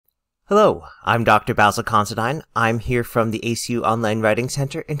Hello, I'm Dr. Basil Considine. I'm here from the ACU Online Writing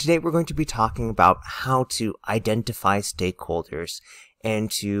Center, and today we're going to be talking about how to identify stakeholders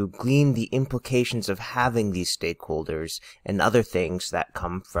and to glean the implications of having these stakeholders and other things that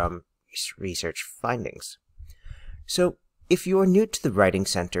come from research findings. So, if you are new to the Writing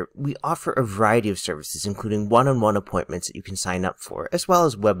Center, we offer a variety of services, including one-on-one appointments that you can sign up for, as well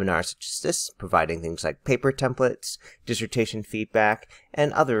as webinars such as this, providing things like paper templates, dissertation feedback,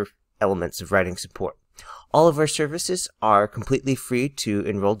 and other elements of writing support. All of our services are completely free to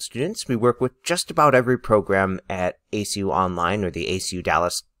enrolled students. We work with just about every program at ACU Online or the ACU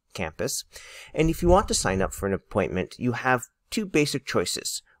Dallas campus. And if you want to sign up for an appointment, you have two basic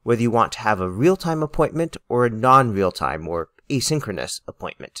choices, whether you want to have a real-time appointment or a non-real-time or asynchronous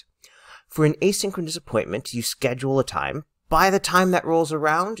appointment. For an asynchronous appointment, you schedule a time. By the time that rolls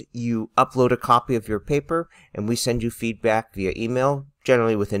around, you upload a copy of your paper, and we send you feedback via email,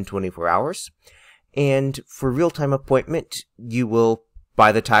 generally within 24 hours. And for real-time appointment, you will,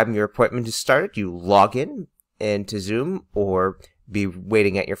 by the time your appointment is started, you log in into Zoom or be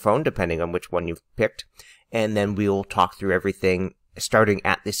waiting at your phone, depending on which one you've picked. And then we will talk through everything starting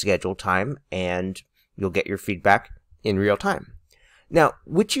at the scheduled time, and you'll get your feedback in real time. Now,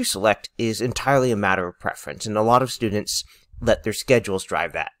 which you select is entirely a matter of preference, and a lot of students let their schedules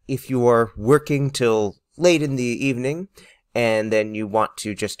drive that. If you're working till late in the evening, and then you want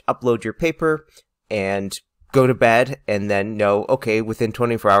to just upload your paper and go to bed, and then know, okay, within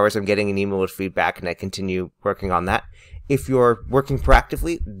 24 hours I'm getting an email with feedback, and I continue working on that. If you're working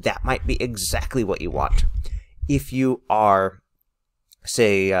proactively, that might be exactly what you want. If you are,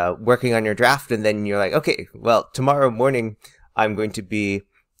 say, working on your draft, and then you're like, okay, well, tomorrow morning I'm going to be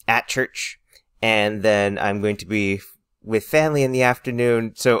at church, and then I'm going to be with family in the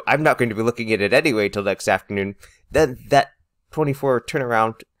afternoon, so I'm not going to be looking at it anyway till next afternoon, then that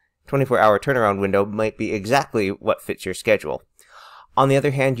 24-hour turnaround window might be exactly what fits your schedule. On the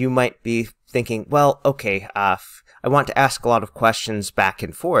other hand, you might be thinking, well, okay, I want to ask a lot of questions back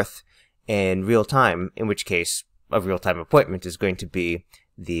and forth in real time, in which case a real-time appointment is going to be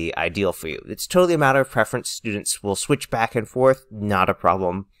the ideal for you. It's totally a matter of preference. Students will switch back and forth, not a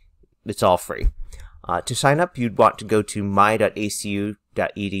problem. It's all free. To sign up, you'd want to go to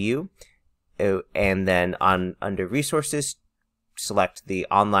my.acu.edu, and then under Resources, select the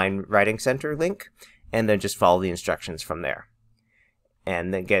Online Writing Center link, and then just follow the instructions from there.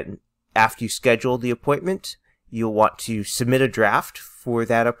 And then again, after you schedule the appointment, you'll want to submit a draft for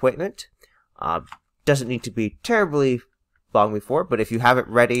that appointment. Doesn't need to be terribly long before, but if you have it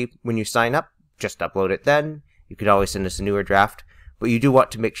ready when you sign up, just upload it then. You can always send us a newer draft. But you do want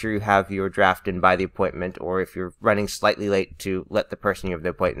to make sure you have your draft in by the appointment, or if you're running slightly late, to let the person you have the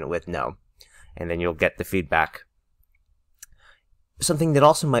appointment with know. And then you'll get the feedback. Something that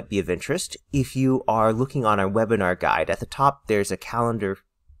also might be of interest, if you are looking on our webinar guide, at the top there's a calendar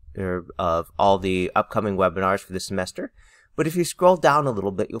of all the upcoming webinars for the semester. But if you scroll down a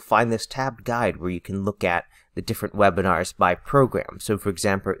little bit, you'll find this tabbed guide where you can look at the different webinars by program. So for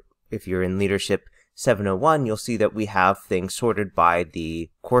example, if you're in Leadership 701, you'll see that we have things sorted by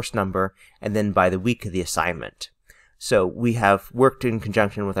the course number and then by the week of the assignment. So we have worked in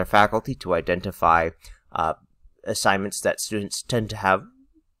conjunction with our faculty to identify assignments that students tend to have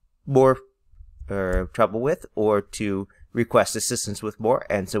more trouble with, or to request assistance with more,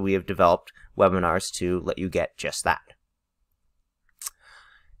 and so we have developed webinars to let you get just that.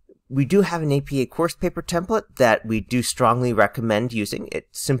 We do have an APA course paper template that we do strongly recommend using. It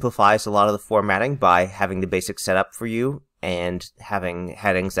simplifies a lot of the formatting by having the basics set up for you and having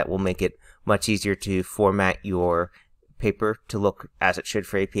headings that will make it much easier to format your paper to look as it should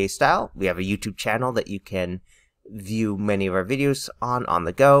for APA style. We have a YouTube channel that you can view many of our videos on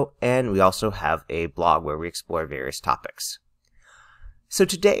the go, and we also have a blog where we explore various topics. So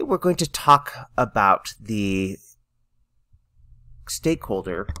today we're going to talk about the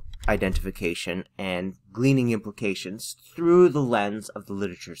stakeholder identification and gleaning implications through the lens of the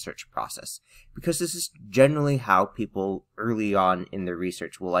literature search process, because this is generally how people early on in their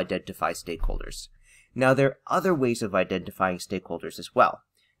research will identify stakeholders. Now, there are other ways of identifying stakeholders as well.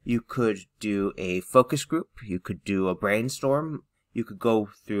 You could do a focus group, you could do a brainstorm, you could go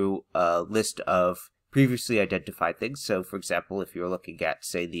through a list of previously identified things. So for example, if you're looking at,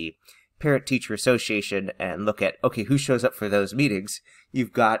 say, the Parent-Teacher Association and look at, okay, who shows up for those meetings,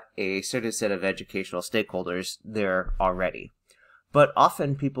 you've got a certain set of educational stakeholders there already. But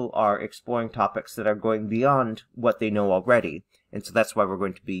often people are exploring topics that are going beyond what they know already, and so that's why we're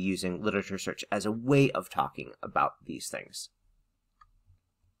going to be using literature search as a way of talking about these things.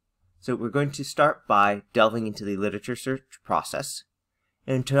 So we're going to start by delving into the literature search process,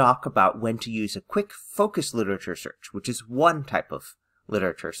 and talk about when to use a quick focus literature search, which is one type of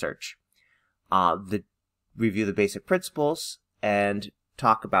literature search. Review the basic principles and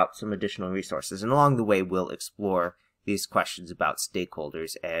talk about some additional resources. And along the way, we'll explore these questions about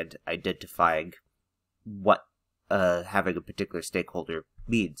stakeholders and identifying what having a particular stakeholder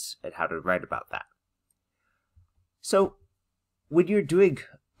means and how to write about that. So when you're doing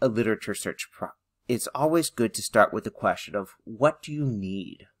a literature search, it's always good to start with the question of what do you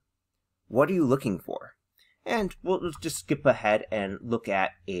need? What are you looking for? And we'll just skip ahead and look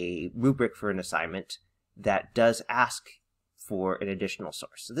at a rubric for an assignment that does ask for an additional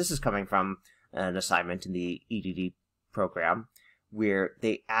source. So this is coming from an assignment in the EdD program where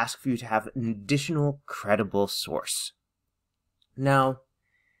they ask for you to have an additional credible source. Now,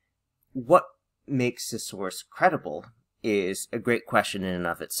 what makes a source credible is a great question in and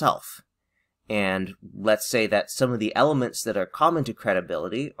of itself. And let's say that some of the elements that are common to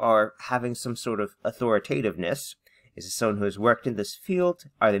credibility are having some sort of authoritativeness. Is it someone who has worked in this field?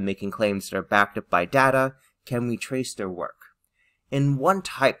 Are they making claims that are backed up by data? Can we trace their work? And one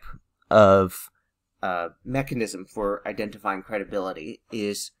type of mechanism for identifying credibility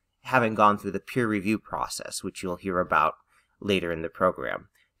is having gone through the peer review process, which you'll hear about later in the program,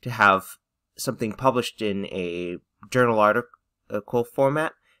 to have something published in a journal article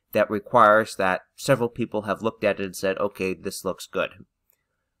format that requires that several people have looked at it and said, okay, this looks good.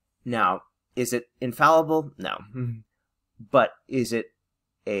 Now, is it infallible? No. But is it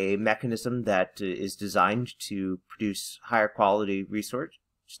a mechanism that is designed to produce higher quality research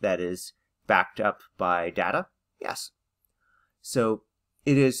that is backed up by data? Yes. So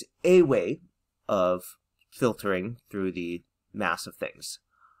it is a way of filtering through the mass of things.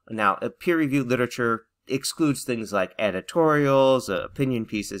 Now, a peer-reviewed literature excludes things like editorials, opinion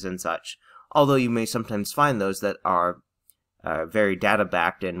pieces, and such, although you may sometimes find those that are very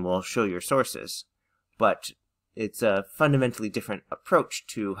data-backed and will show your sources. But it's a fundamentally different approach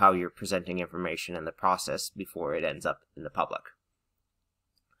to how you're presenting information in the process before it ends up in the public.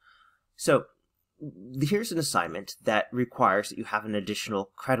 So here's an assignment that requires that you have an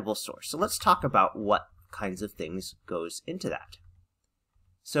additional credible source. So let's talk about what kinds of things goes into that.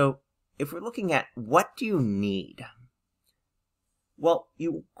 So if we're looking at what do you need? Well,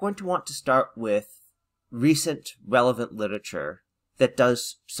 you're going to want to start with recent relevant literature that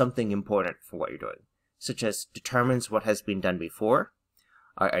does something important for what you're doing, such as determines what has been done before.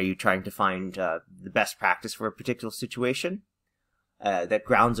 Are you trying to find the best practice for a particular situation? That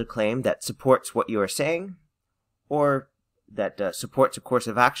grounds a claim that supports what you are saying, or that supports a course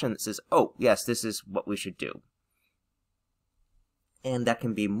of action that says, oh, yes, this is what we should do. And that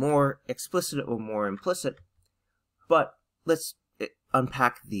can be more explicit or more implicit, but let's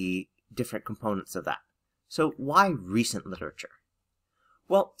unpack the different components of that. So why recent literature?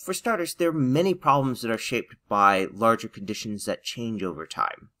 Well, for starters, there are many problems that are shaped by larger conditions that change over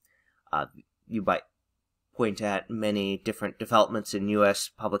time. You might point at many different developments in U.S.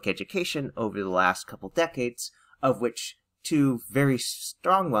 public education over the last couple decades, of which two very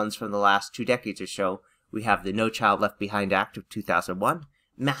strong ones from the last 2 decades or so. We have the No Child Left Behind Act of 2001,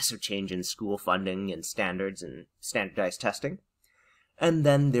 massive change in school funding and standards and standardized testing. And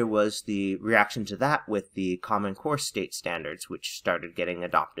then there was the reaction to that with the Common Core state standards, which started getting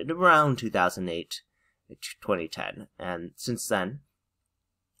adopted around 2008 to 2010. And since then,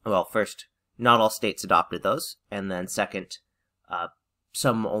 well, first, not all states adopted those, and then second,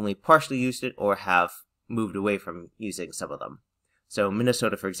 some only partially used it or have moved away from using some of them. So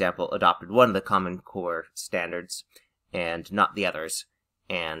Minnesota, for example, adopted one of the Common Core standards and not the others,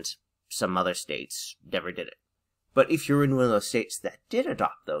 and some other states never did it. But if you're in one of those states that did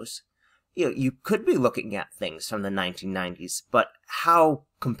adopt those, you could be looking at things from the 1990s, but how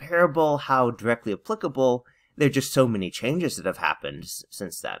comparable, how directly applicable, there are just so many changes that have happened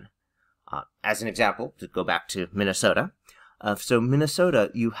since then. As an example, to go back to Minnesota, so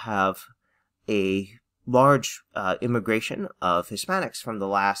Minnesota, you have a large immigration of Hispanics from the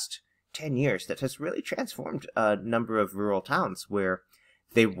last 10 years that has really transformed a number of rural towns where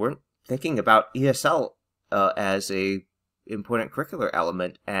they weren't thinking about ESL as a important curricular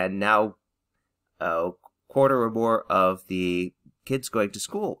element, and now a quarter or more of the kids going to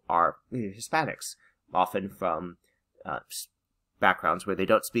school are Hispanics, often from backgrounds where they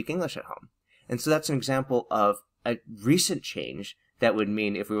don't speak English at home. And so that's an example of a recent change that would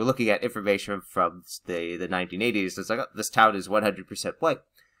mean if we were looking at information from the 1980s, it's like, oh, this town is 100% white,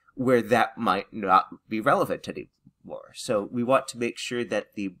 where that might not be relevant anymore. So we want to make sure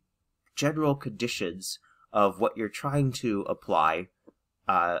that the general conditions of what you're trying to apply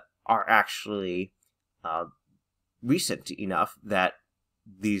are actually recent enough that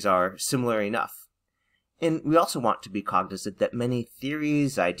these are similar enough. And we also want to be cognizant that many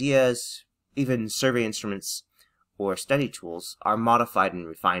theories, ideas, even survey instruments or study tools are modified and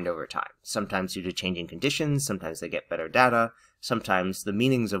refined over time, sometimes due to changing conditions, sometimes they get better data, sometimes the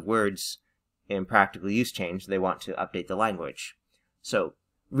meanings of words in practical use change, they want to update the language. So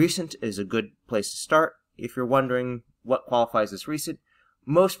recent is a good place to start. If you're wondering what qualifies as recent,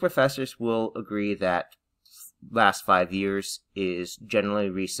 most professors will agree that last 5 years is generally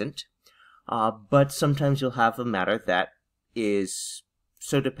recent, but sometimes you'll have a matter that is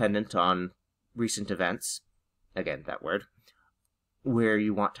so dependent on recent events, again, that word, where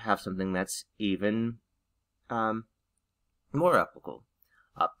you want to have something that's even more applicable.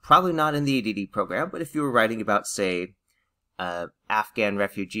 Probably not in the EdD program, but if you were writing about, say, Afghan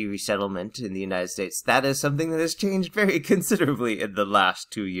refugee resettlement in the United States, that is something that has changed very considerably in the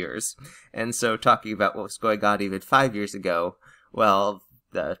last 2 years. And so talking about what was going on even 5 years ago, well,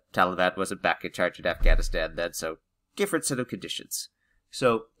 the Taliban wasn't back in charge in Afghanistan then, so different set of conditions.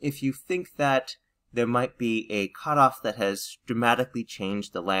 So if you think that there might be a cutoff that has dramatically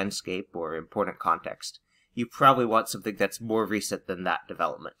changed the landscape or important context, you probably want something that's more recent than that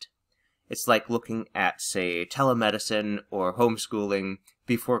development. It's like looking at, say, telemedicine or homeschooling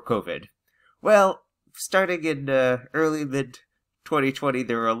before COVID. Well, starting in early mid-2020,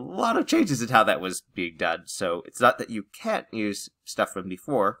 there were a lot of changes in how that was being done, so it's not that you can't use stuff from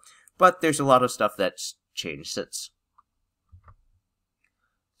before, but there's a lot of stuff that's changed since.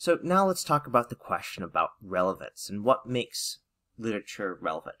 So now let's talk about the question about relevance and what makes literature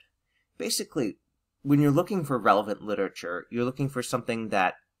relevant. Basically, when you're looking for relevant literature, you're looking for something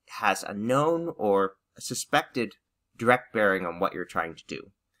that has a known or a suspected direct bearing on what you're trying to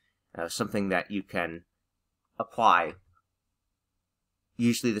do. Something that you can apply.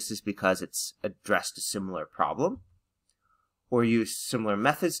 Usually this is because it's addressed a similar problem, or used similar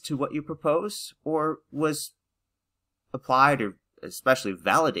methods to what you propose, or was applied or especially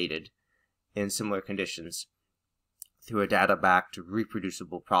validated in similar conditions through a data-backed,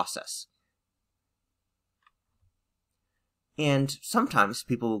 reproducible process. And sometimes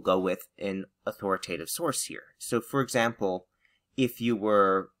people will go with an authoritative source here. So for example, if you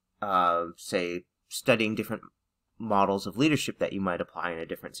were, say, studying different models of leadership that you might apply in a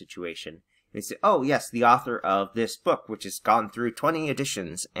different situation, you say, oh yes, the author of this book, which has gone through 20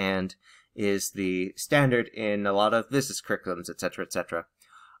 editions and is the standard in a lot of business curriculums, etc., etc.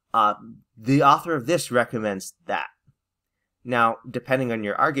 The author of this recommends that. Now, depending on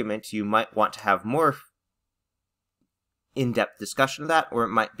your argument, you might want to have more in-depth discussion of that, or it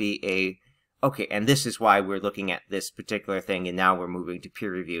might be okay, and this is why we're looking at this particular thing, and now we're moving to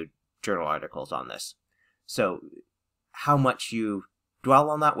peer-reviewed journal articles on this. So how much you dwell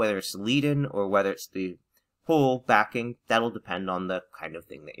on that, whether it's the lead-in or whether it's the whole backing, that'll depend on the kind of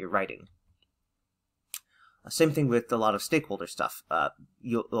thing that you're writing. Same thing with a lot of stakeholder stuff.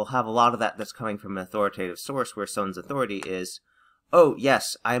 You'll have a lot of that that's coming from an authoritative source where someone's authority is, oh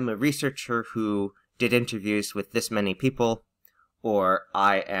yes, I'm a researcher who did interviews with this many people, or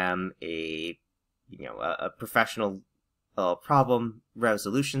I am a professional problem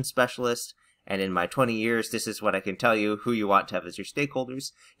resolution specialist, and in my 20 years, this is what I can tell you who you want to have as your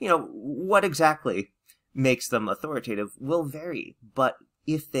stakeholders. What exactly makes them authoritative will vary, but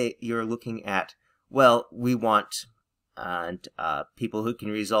if you're looking at, well, we want people who can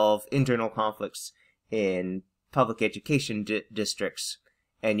resolve internal conflicts in public education districts,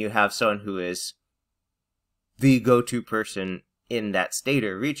 and you have someone who is the go-to person in that state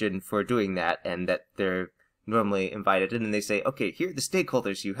or region for doing that, and that they're normally invited in, and they say, okay, here are the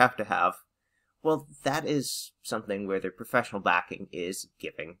stakeholders you have to have. Well, that is something where their professional backing is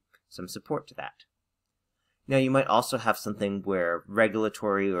giving some support to that. Now, you might also have something where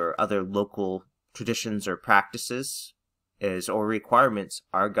regulatory or other local traditions or practices or requirements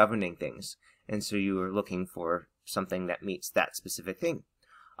are governing things, and so you are looking for something that meets that specific thing.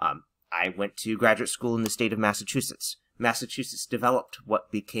 I went to graduate school in the state of Massachusetts. Massachusetts developed what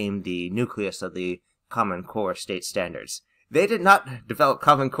became the nucleus of the Common Core state standards. They did not develop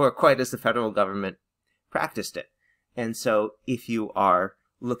Common Core quite as the federal government practiced it. And so if you are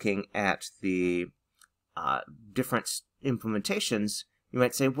looking at the different implementations, you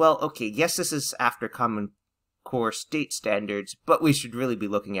might say, well, okay, yes, this is after Common Core state standards, but we should really be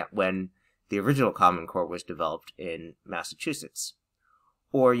looking at when the original Common Core was developed in Massachusetts.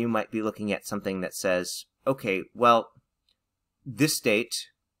 Or you might be looking at something that says, okay, well, this state,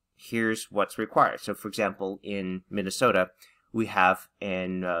 here's what's required. So, for example, in Minnesota, we have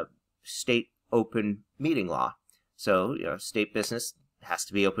an state open meeting law. So, state business has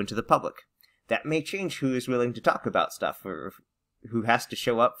to be open to the public. That may change who is willing to talk about stuff or who has to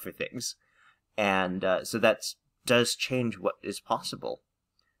show up for things. And so that does change what is possible.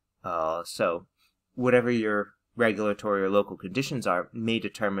 So whatever your regulatory or local conditions are may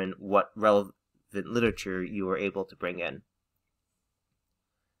determine what relevant literature you are able to bring in.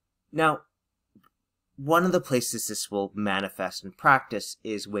 Now, one of the places this will manifest in practice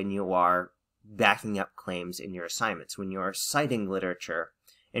is when you are backing up claims in your assignments, when you are citing literature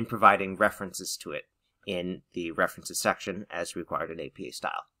and providing references to it in the references section as required in APA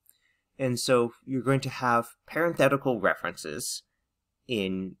style. And so you're going to have parenthetical references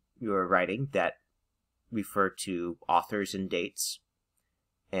in your writing that refer to authors and dates,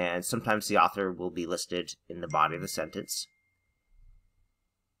 and sometimes the author will be listed in the body of the sentence,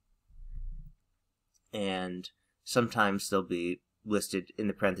 and sometimes they'll be listed in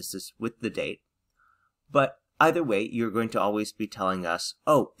the parentheses with the date. But either way, you're going to always be telling us,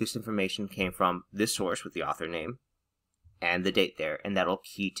 oh, this information came from this source with the author name and the date there, and that'll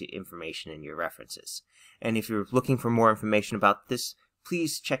key to information in your references. And if you're looking for more information about this,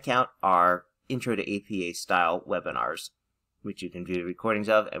 please check out our Intro to APA style webinars, which you can view the recordings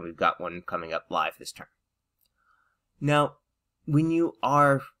of, and we've got one coming up live this term. Now, when you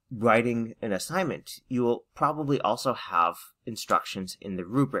are writing an assignment, you will probably also have instructions in the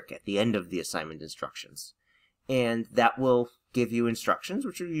rubric at the end of the assignment instructions. And that will give you instructions,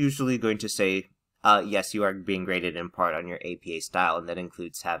 which are usually going to say, yes, you are being graded in part on your APA style, and that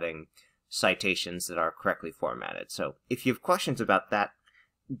includes having citations that are correctly formatted. So if you have questions about that,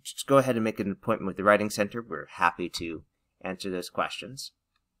 just go ahead and make an appointment with the Writing Center. We're happy to answer those questions.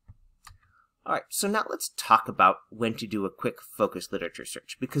 Alright, so now let's talk about when to do a quick focused literature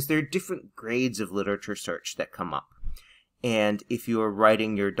search, because there are different grades of literature search that come up. And if you are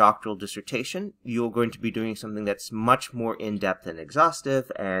writing your doctoral dissertation, you're going to be doing something that's much more in-depth and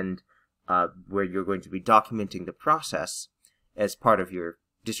exhaustive, and where you're going to be documenting the process as part of your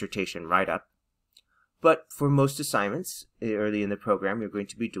dissertation write-up. But for most assignments early in the program, you're going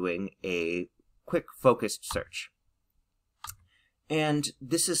to be doing a quick focused search. And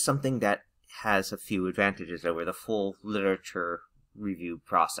this is something that has a few advantages over the full literature review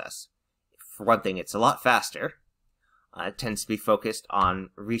process. For one thing, it's a lot faster. It tends to be focused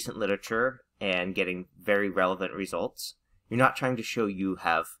on recent literature and getting very relevant results. You're not trying to show you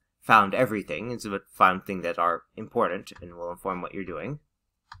have found everything. It's about found things that are important and will inform what you're doing.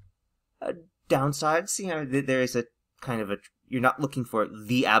 Downsides, there is a kind of you're not looking for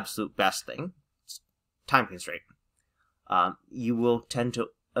the absolute best thing. It's time constraint. You will tend to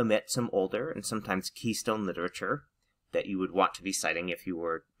omit some older and sometimes keystone literature that you would want to be citing if you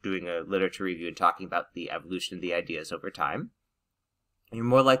were doing a literature review and talking about the evolution of the ideas over time. You're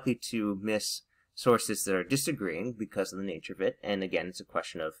more likely to miss sources that are disagreeing because of the nature of it, and again, it's a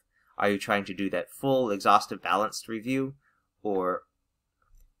question of, are you trying to do that full, exhaustive, balanced review, or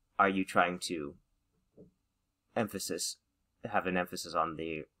are you trying to have an emphasis on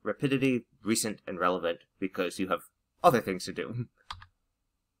the rapidity, recent, and relevant, because you have other things to do?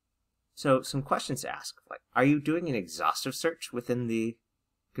 So some questions to ask, like, are you doing an exhaustive search within the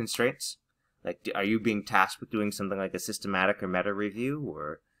constraints? Like, are you being tasked with doing something like a systematic or meta review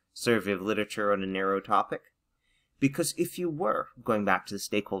or survey of literature on a narrow topic? Because if you were, going back to the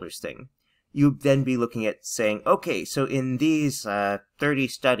stakeholders thing, you'd then be looking at saying, okay, so in these 30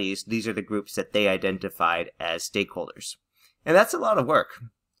 studies, these are the groups that they identified as stakeholders. And that's a lot of work.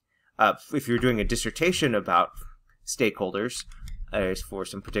 If you're doing a dissertation about stakeholders for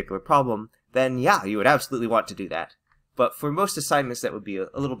some particular problem, then yeah, you would absolutely want to do that. But for most assignments, that would be a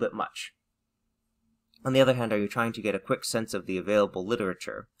little bit much. On the other hand, are you trying to get a quick sense of the available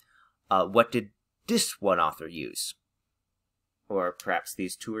literature? What did this one author use? Or perhaps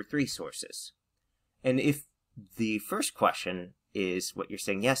these 2 or 3 sources? And if the first question is what you're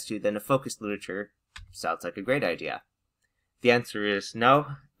saying yes to, then a focused literature sounds like a great idea. If the answer is no,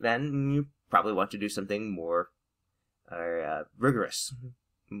 then you probably want to do something more rigorous,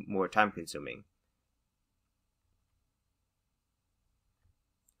 more time-consuming.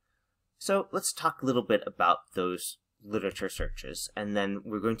 So let's talk a little bit about those literature searches, and then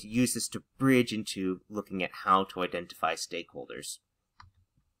we're going to use this to bridge into looking at how to identify stakeholders.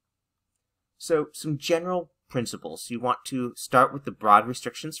 So some general principles. You want to start with the broad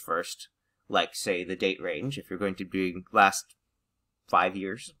restrictions first, like, say, the date range. If you're going to be last 5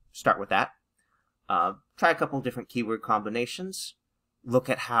 years, start with that. Try a couple different keyword combinations. Look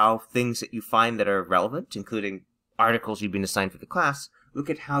at how things that you find that are relevant, including articles you've been assigned for the class, look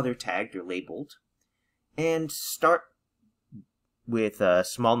at how they're tagged or labeled. And start with a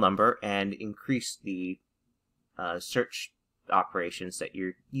small number and increase the search operations that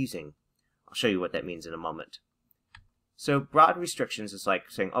you're using. I'll show you what that means in a moment. So broad restrictions is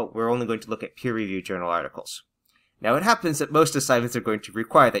like saying, oh, we're only going to look at peer-reviewed journal articles. Now it happens that most assignments are going to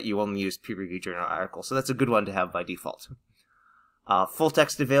require that you only use peer-reviewed journal articles, so that's a good one to have by default. Full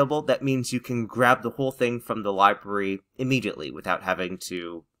text available, that means you can grab the whole thing from the library immediately without having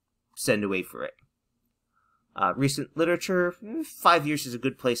to send away for it. Recent literature, 5 years is a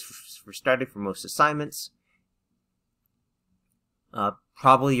good place for starting for most assignments.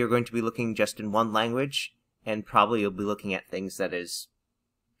 Probably you're going to be looking just in one language, and probably you'll be looking at things that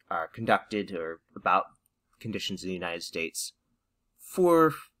are conducted or about conditions in the United States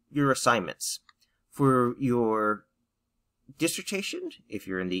for your assignments. For your dissertation, if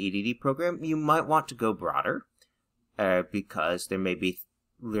you're in the EdD program, you might want to go broader because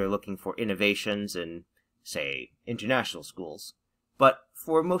they're looking for innovations in, say, international schools. But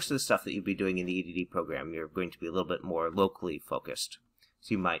for most of the stuff that you'll be doing in the EdD program, you're going to be a little bit more locally focused.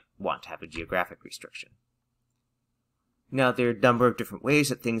 So you might want to have a geographic restriction. Now, there are a number of different ways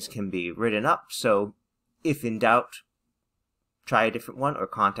that things can be written up, so if in doubt, try a different one or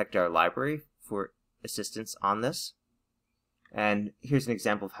contact our library for assistance on this. And here's an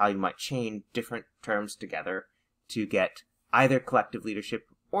example of how you might chain different terms together to get either collective leadership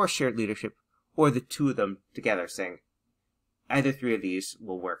or shared leadership, or the two of them together, saying either three of these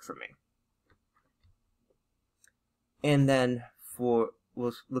will work for me. And then we'll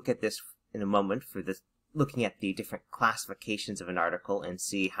look at this in a moment for this, looking at the different classifications of an article and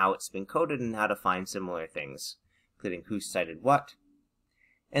see how it's been coded and how to find similar things, including who cited what.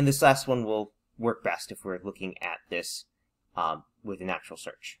 And this last one will work best if we're looking at this with a natural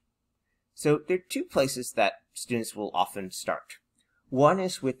search. So there are two places that students will often start. One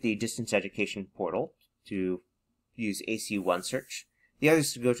is with the distance education portal to use ACU OneSearch. The other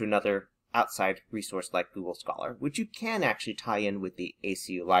is to go to another outside resource like Google Scholar, which you can actually tie in with the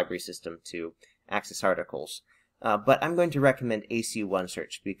ACU library system to access articles. But I'm going to recommend ACU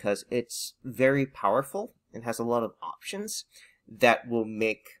OneSearch because it's very powerful and has a lot of options that will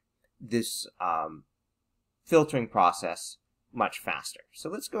make this filtering process much faster. So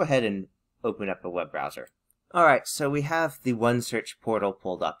let's go ahead and open up a web browser. Alright, so we have the OneSearch portal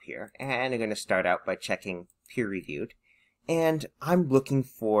pulled up here, and I'm going to start out by checking peer-reviewed. And I'm looking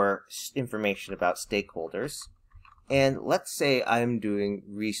for information about stakeholders. And let's say I'm doing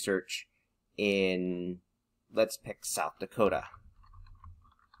research in, let's pick South Dakota.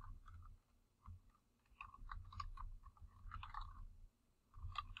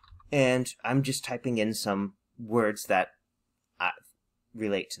 And I'm just typing in some words that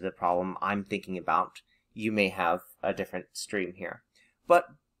relate to the problem I'm thinking about. You may have a different stream here. But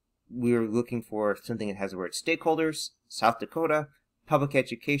we're looking for something that has the word stakeholders, South Dakota, public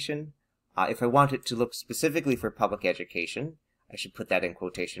education. If I want it to look specifically for public education, I should put that in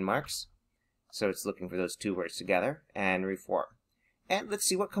quotation marks. So it's looking for those two words together, and reform. And let's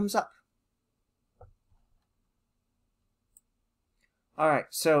see what comes up. Alright,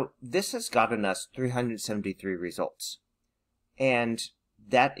 so this has gotten us 373 results. And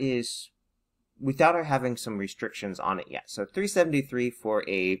that is without our having some restrictions on it yet. So 373 for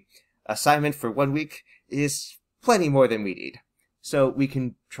a assignment for 1 week is plenty more than we need. So we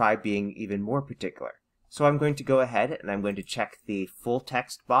can try being even more particular. So I'm going to go ahead and I'm going to check the full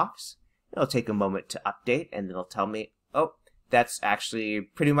text box. It'll take a moment to update and it'll tell me, oh, that's actually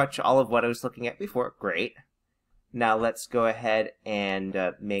pretty much all of what I was looking at before. Great. Now let's go ahead and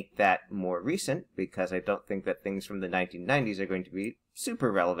make that more recent, because I don't think that things from the 1990s are going to be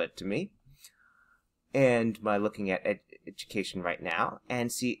super relevant to me. And my looking at education right now,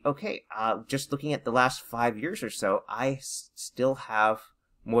 and see, okay, just looking at the last 5 years or so, I still have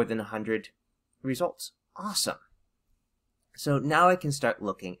more than 100 results. Awesome. So now I can start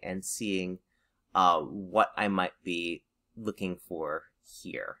looking and seeing what I might be looking for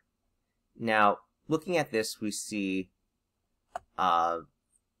here. Now, looking at this, we see that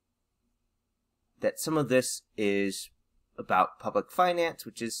some of this is about public finance,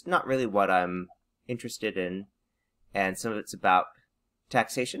 which is not really what I'm interested in, and some of it's about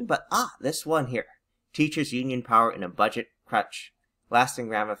taxation, but this one here, teachers' union power in a budget crunch, lasting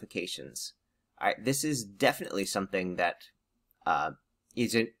ramifications. Alright, this is definitely something that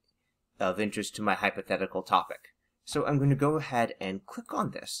isn't of interest to my hypothetical topic. So I'm going to go ahead and click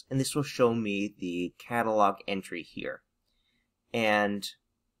on this, and this will show me the catalog entry here. And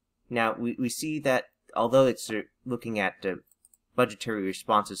now we see that although it's looking at the budgetary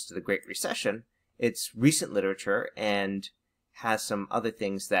responses to the Great Recession, it's recent literature and has some other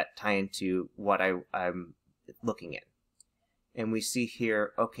things that tie into what I'm looking at. And we see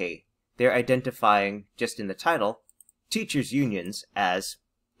here, okay, they're identifying, just in the title, teachers' unions as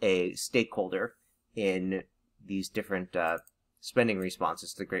a stakeholder in these different spending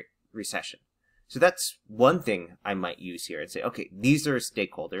responses to the Great Recession. So that's one thing I might use here and say, okay, these are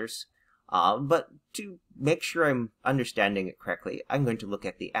stakeholders, but to make sure I'm understanding it correctly, I'm going to look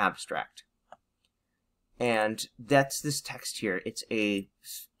at the abstract. And that's this text here. It's a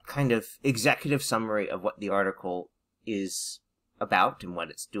kind of executive summary of what the article is about and what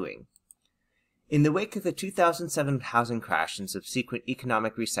it's doing. In the wake of the 2007 housing crash and subsequent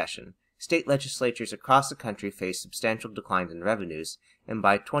economic recession, state legislatures across the country faced substantial declines in revenues, and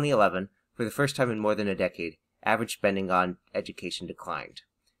by 2011, for the first time in more than a decade, average spending on education declined.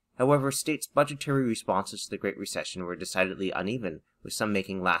 However, states' budgetary responses to the Great Recession were decidedly uneven, with some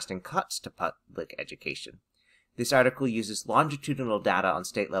making lasting cuts to public education. This article uses longitudinal data on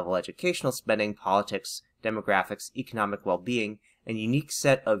state-level educational spending, politics, demographics, economic well-being, and a unique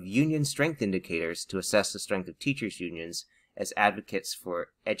set of union strength indicators to assess the strength of teachers' unions as advocates for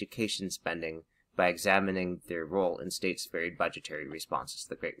education spending by examining their role in states' varied budgetary responses to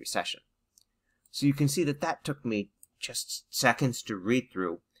the Great Recession. So you can see that that took me just seconds to read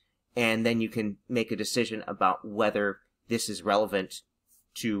through, and then you can make a decision about whether this is relevant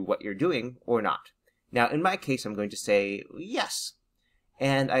to what you're doing or not. Now, in my case, I'm going to say yes.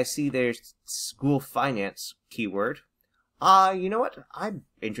 And I see there's school finance keyword. You know what? I'm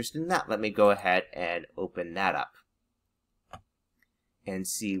interested in that. Let me go ahead and open that up and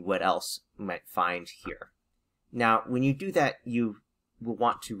see what else you might find here. Now, when you do that, you will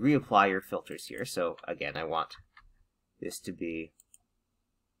want to reapply your filters here. So again, I want this to be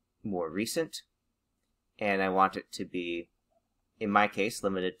more recent, and I want it to be, in my case,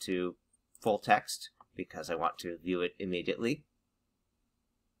 limited to full text because I want to view it immediately.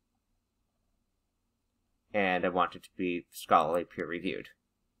 And I want it to be scholarly peer-reviewed.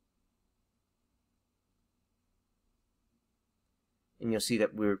 And you'll see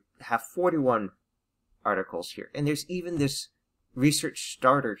that we have 41 articles here. And there's even this research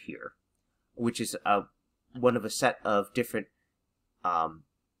starter here, which is one of a set of different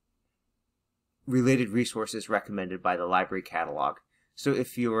related resources recommended by the library catalog. So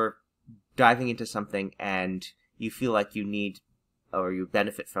if you're diving into something and you feel like you need or you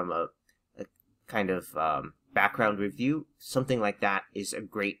benefit from a kind of background review, something like that is a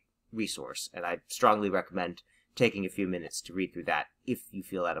great resource, and I strongly recommend taking a few minutes to read through that if you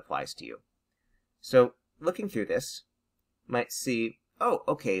feel that applies to you. So looking through this, you might see, oh,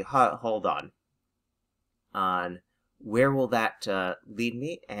 okay, hold on where will that lead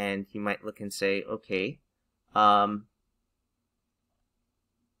me? And you might look and say, okay,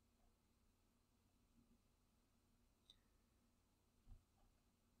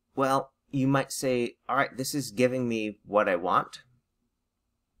 well, you might say, all right, this is giving me what I want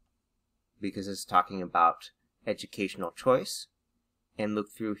because it's talking about educational choice, and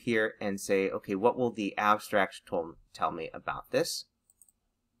look through here and say, okay, what will the abstract tell me about this?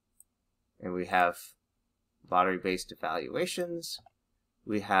 And we have lottery-based evaluations,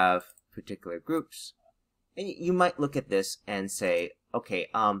 we have particular groups, and you might look at this and say, okay,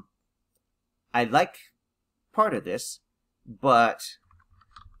 I like part of this, but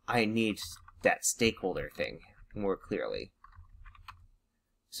I need that stakeholder thing more clearly.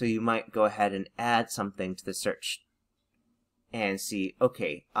 So you might go ahead and add something to the search and see,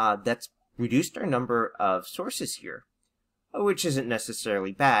 okay, that's reduced our number of sources here, which isn't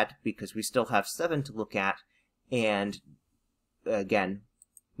necessarily bad because we still have 7 to look at, and again,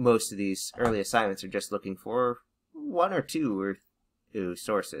 most of these early assignments are just looking for 1 or 2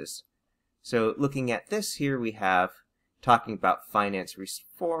 sources. So looking at this here, we have talking about finance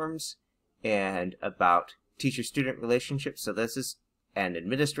reforms and about teacher-student relationships. So this is an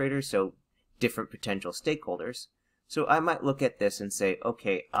administrator, so different potential stakeholders. So I might look at this and say,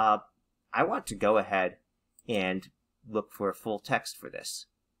 okay, I want to go ahead and look for a full text for this.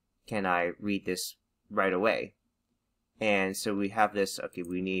 Can I read this right away? And so we have this, okay,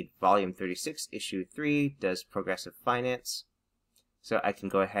 we need volume 36, issue 3, does progressive finance. So I can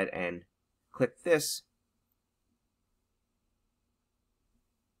go ahead and click this.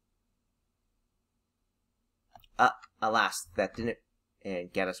 Alas, that didn't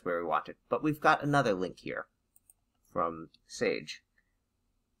get us where we wanted. But we've got another link here from Sage.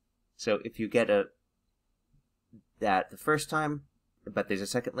 So if you get that the first time, but there's a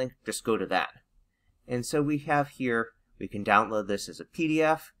second link, just go to that. And so we have here, we can download this as a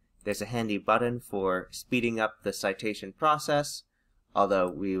PDF. There's a handy button for speeding up the citation process, although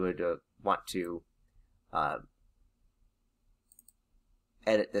we would want to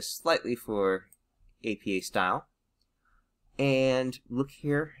edit this slightly for APA style. And look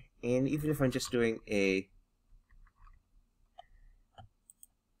here, and even if I'm just doing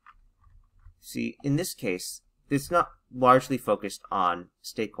see, in this case, it's not largely focused on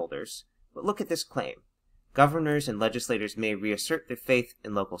stakeholders. But look at this claim. Governors and legislators may reassert their faith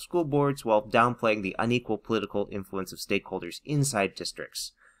in local school boards while downplaying the unequal political influence of stakeholders inside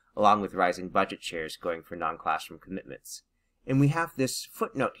districts, along with rising budget shares going for non-classroom commitments. And we have this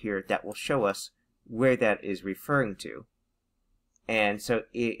footnote here that will show us where that is referring to. And so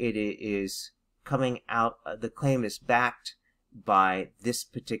it is coming out, the claim is backed by this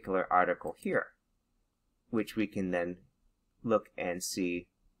particular article here, which we can then look and see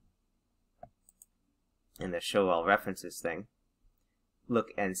in the show all references thing. Look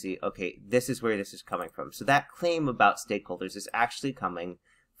and see, okay, this is where this is coming from. So that claim about stakeholders is actually coming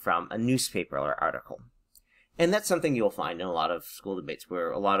from a newspaper or article. And that's something you'll find in a lot of school debates,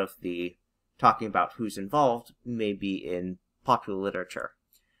 where a lot of the talking about who's involved may be in popular literature.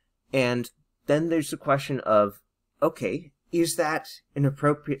 And then there's the question of, okay, is that an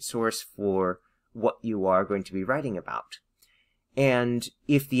appropriate source for what you are going to be writing about? And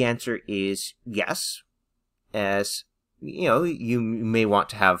if the answer is yes, as you know, you may want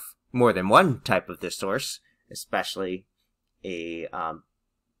to have more than one type of this source, especially if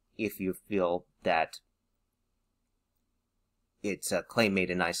you feel that it's a claim made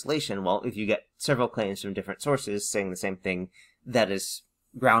in isolation. Well, if you get several claims from different sources saying the same thing, that is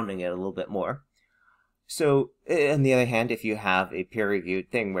grounding it a little bit more. So, on the other hand, if you have a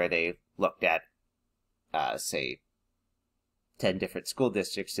peer-reviewed thing where they looked at, say, 10 different school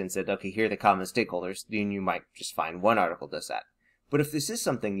districts and said, okay, here are the common stakeholders, then you might just find one article does that. But if this is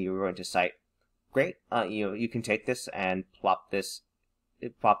something you're going to cite, great. You can take this and plop this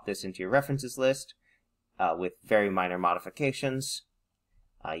into your references list with very minor modifications.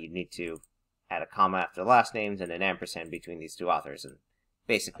 You need to add a comma after the last names and an ampersand between these two authors, and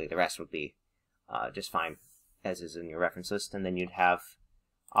basically the rest would be just fine as is in your reference list. And then you'd have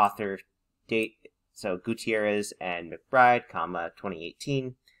author, date, so Gutierrez and McBride, comma,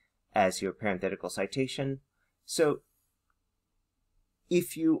 2018 as your parenthetical citation. So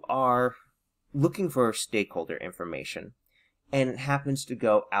if you are looking for stakeholder information and it happens to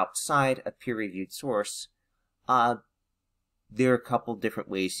go outside a peer-reviewed source, there are a couple different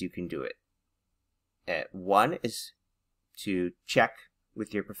ways you can do it. One is to check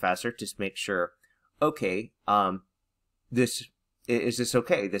with your professor to make sure, okay, is this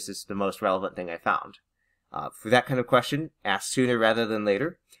okay? This is the most relevant thing I found. For that kind of question, ask sooner rather than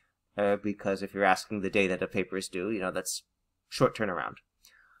later, because if you're asking the day that a paper is due, that's short turnaround.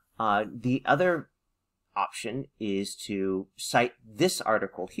 The other option is to cite this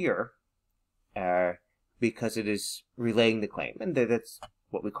article here, because it is relaying the claim, and that's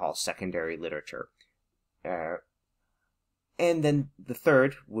what we call secondary literature. And then the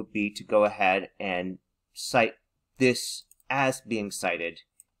third would be to go ahead and cite this as being cited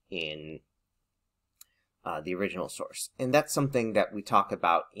in the original source. And that's something that we talk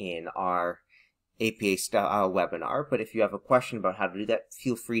about in our APA style webinar, but if you have a question about how to do that,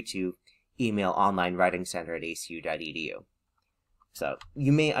 feel free to email onlinewritingcenter@acu.edu. So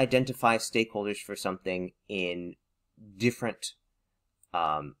you may identify stakeholders for something in different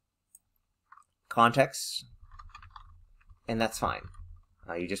contexts, and that's fine.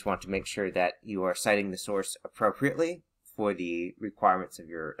 You just want to make sure that you are citing the source appropriately for the requirements of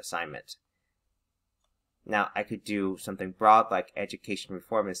your assignment. Now, I could do something broad like education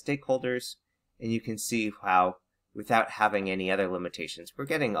reform and stakeholders, and you can see how, without having any other limitations, we're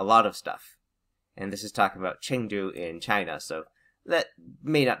getting a lot of stuff. And this is talking about Chengdu in China, so that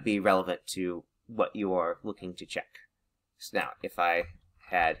may not be relevant to what you are looking to check. So now, if I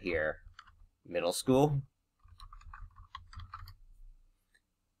had here middle school,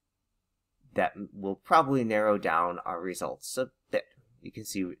 that will probably narrow down our results a bit. You can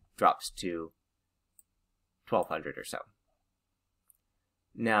see it drops to 1,200 or so.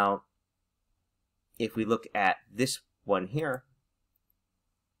 Now, if we look at this one here,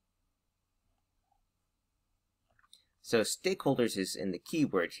 so stakeholders is in the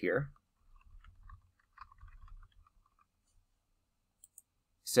keyword here.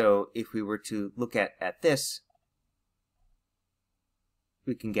 So if we were to look at this,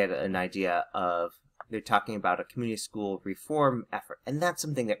 we can get an idea of, they're talking about a community school reform effort, and that's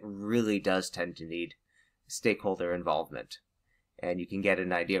something that really does tend to need stakeholder involvement. And you can get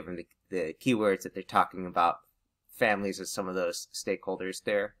an idea from the keywords that they're talking about families as some of those stakeholders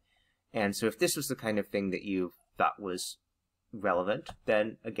there. And so if this was the kind of thing that you thought was relevant,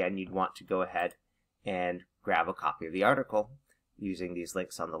 then again, you'd want to go ahead and grab a copy of the article using these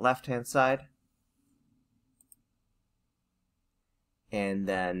links on the left-hand side. And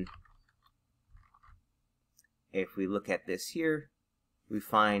then if we look at this here, we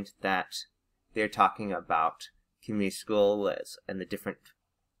find that they're talking about community school and the different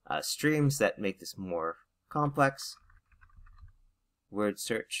streams that make this more complex. Word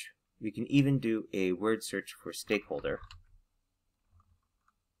search. We can even do a word search for stakeholder.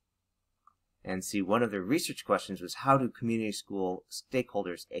 And see, one of the research questions was, how do community school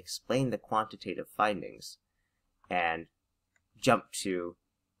stakeholders explain the quantitative findings? And jump to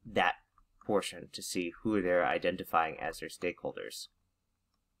that portion to see who they're identifying as their stakeholders.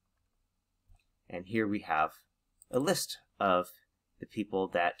 And here we have a list of the people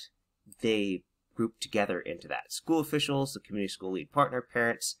that they grouped together into that. School officials, the community school lead partner,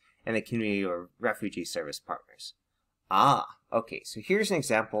 parents, and the community or refugee service partners. Okay, so here's an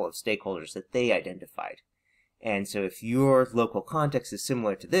example of stakeholders that they identified. And so if your local context is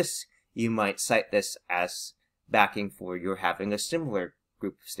similar to this, you might cite this as backing for your having a similar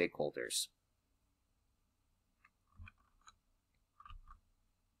group of stakeholders.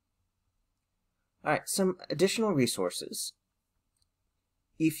 Alright, some additional resources.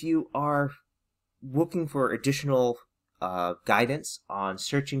 If you are looking for additional guidance on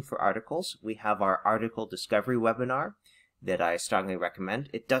searching for articles, we have our article discovery webinar that I strongly recommend.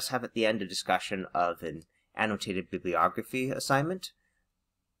 It does have at the end a discussion of an annotated bibliography assignment,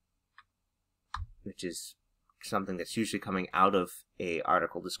 which is something that's usually coming out of a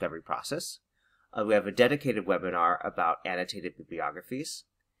article discovery process. We have a dedicated webinar about annotated bibliographies,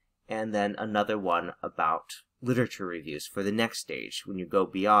 and then another one about literature reviews for the next stage, when you go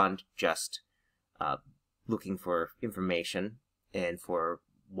beyond just looking for information and for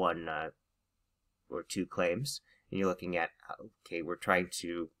one or two claims, and you're looking at, okay, we're trying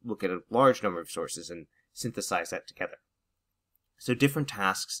to look at a large number of sources and synthesize that together. So different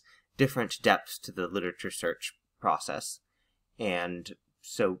tasks, different depths to the literature search process, and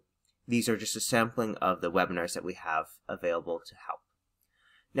so these are just a sampling of the webinars that we have available to help.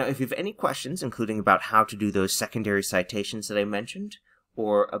 Now, if you have any questions, including about how to do those secondary citations that I mentioned,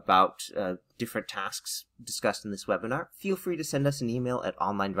 or about different tasks discussed in this webinar, feel free to send us an email at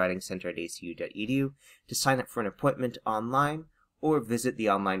onlinewritingcenter@acu.edu to sign up for an appointment online, or visit the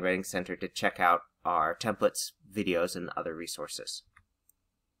Online Writing Center to check out our templates, videos, and other resources.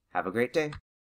 Have a great day.